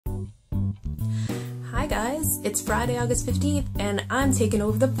guys, it's Friday, August 15th, and I'm taking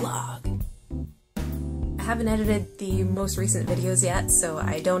over the vlog. I haven't edited the most recent videos yet, so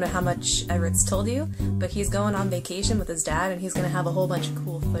I don't know how much Everett's told you, but he's going on vacation with his dad, and he's going to have a whole bunch of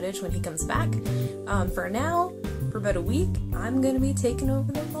cool footage when he comes back. For now, for about a week, I'm going to be taking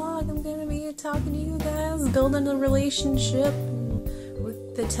over the vlog. I'm going to be talking to you guys, building a relationship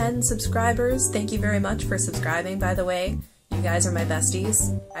with the 10 subscribers. Thank you very much for subscribing, by the way. You guys are my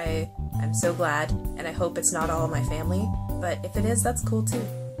besties. I'm so glad, and I hope it's not all of my family, but if it is, that's cool too.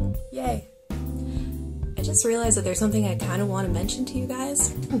 Yay! I just realized that there's something I kind of want to mention to you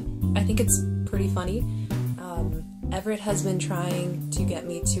guys. I think it's pretty funny. Everett has been trying to get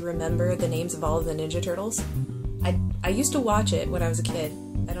me to remember the names of all of the Ninja Turtles. I used to watch it when I was a kid.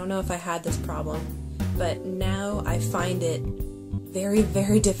 I don't know if I had this problem, but now I find it very,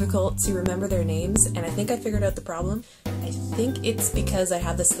 very difficult to remember their names, and I think I figured out the problem. I think it's because I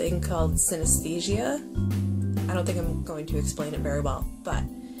have this thing called synesthesia. I don't think I'm going to explain it very well, but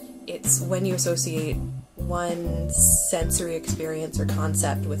it's when you associate one sensory experience or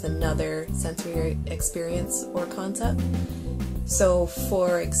concept with another sensory experience or concept. So,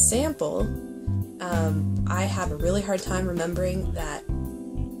 for example, I have a really hard time remembering that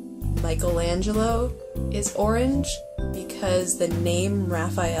Michelangelo is orange because the name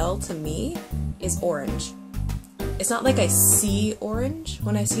Raphael to me is orange. It's not like I see orange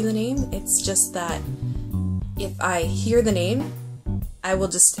when I see the name, it's just that if I hear the name, I will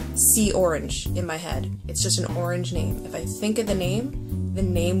just see orange in my head. It's just an orange name. If I think of the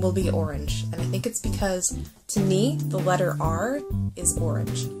name will be orange. And I think it's because, to me, the letter R is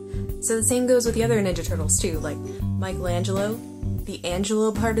orange. So the same goes with the other Ninja Turtles too, like Michelangelo. The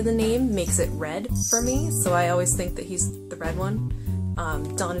Angelo part of the name makes it red for me, so I always think that he's the red one.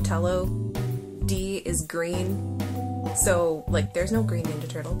 Donatello, D is green, so, like, there's no green Ninja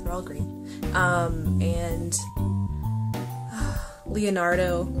Turtle, they're all green. And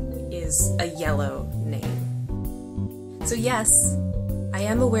Leonardo is a yellow name. So yes, I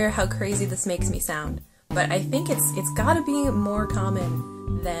am aware how crazy this makes me sound, but I think it's gotta be more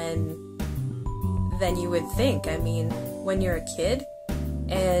common than you would think. I mean, when you're a kid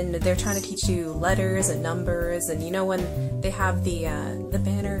and they're trying to teach you letters and numbers, and you know when they have the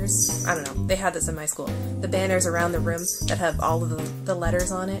banners, I don't know, they had this in my school, the banners around the room that have all of the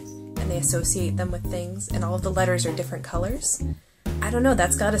letters on it, and they associate them with things, and all of the letters are different colors. I don't know,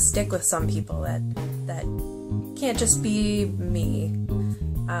 that's gotta stick with some people. That can't just be me.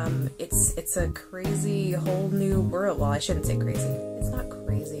 It's a crazy whole new world. Well, I shouldn't say crazy. It's not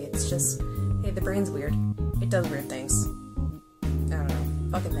crazy, it's just, hey, the brain's weird. It does weird things. I don't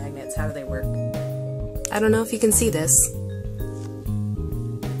know. Fucking magnets, how do they work? I don't know if you can see this.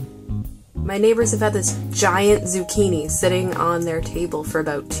 My neighbors have had this giant zucchini sitting on their table for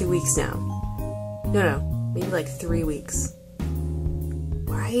about 2 weeks now. No, maybe like 3 weeks.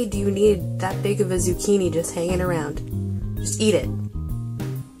 Why do you need that big of a zucchini just hanging around? Just eat it.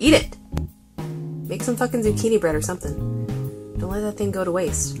 Eat it! Make some fucking zucchini bread or something. Don't let that thing go to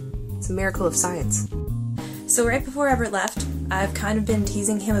waste. It's a miracle of science. So right before Everett left, I've kind of been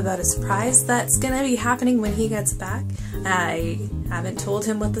teasing him about a surprise that's gonna be happening when he gets back. I haven't told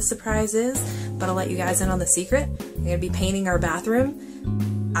him what the surprise is, but I'll let you guys in on the secret. I'm gonna be painting our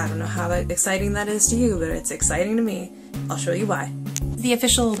bathroom. I don't know how exciting that is to you, but it's exciting to me. I'll show you why. The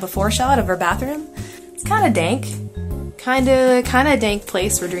official before shot of our bathroom. It's kinda dank. Kinda dank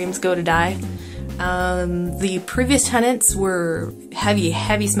place where dreams go to die. The previous tenants were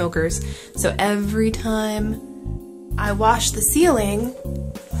heavy smokers, so every time I wash the ceiling,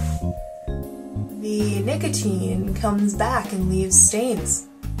 the nicotine comes back and leaves stains.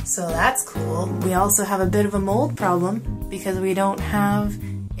 So that's cool. We also have a bit of a mold problem because we don't have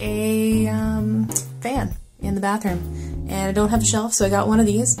a fan in the bathroom. And I don't have a shelf, so I got one of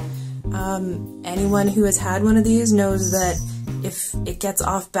these. Anyone who has had one of these knows that if it gets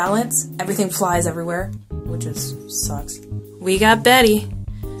off balance, everything flies everywhere, which sucks. We got Betty.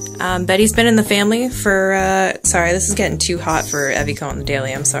 Betty's been in the family for, sorry, this is getting too hot for Evvieco on the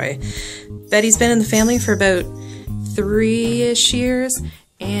daily, I'm sorry. Betty's been in the family for about 3-ish years,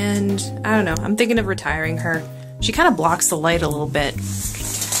 and I don't know, I'm thinking of retiring her. She kind of blocks the light a little bit.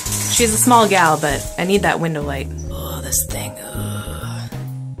 She's a small gal, but I need that window light. Oh, this thing,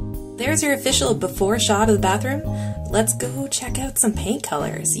 There's your official before shot of the bathroom. Let's go check out some paint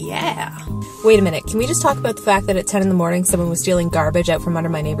colors, yeah! Wait a minute, can we just talk about the fact that at 10 in the morning someone was stealing garbage out from under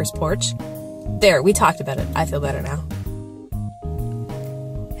my neighbor's porch? There, we talked about it. I feel better now.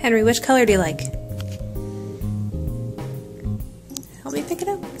 Henry, which color do you like? Help me pick it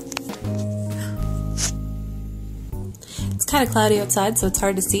up. It's kind of cloudy outside, so it's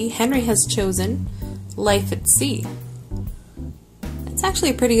hard to see. Henry has chosen Life at Sea. It's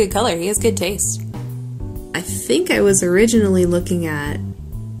actually a pretty good color. He has good taste. I think I was originally looking at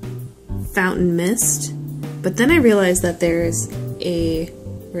Fountain Mist, but then I realized that there's a,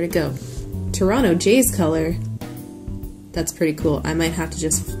 where'd it go? Toronto Jay's color. That's pretty cool. I might have to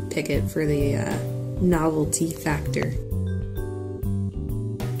just pick it for the novelty factor.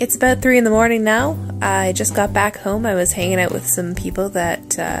 It's about 3 in the morning now. I just got back home. I was hanging out with some people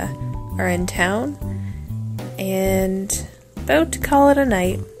that are in town and about to call it a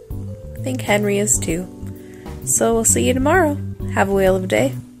night. I think Henry is too. So we'll see you tomorrow. Have a whale of a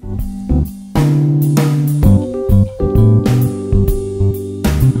day.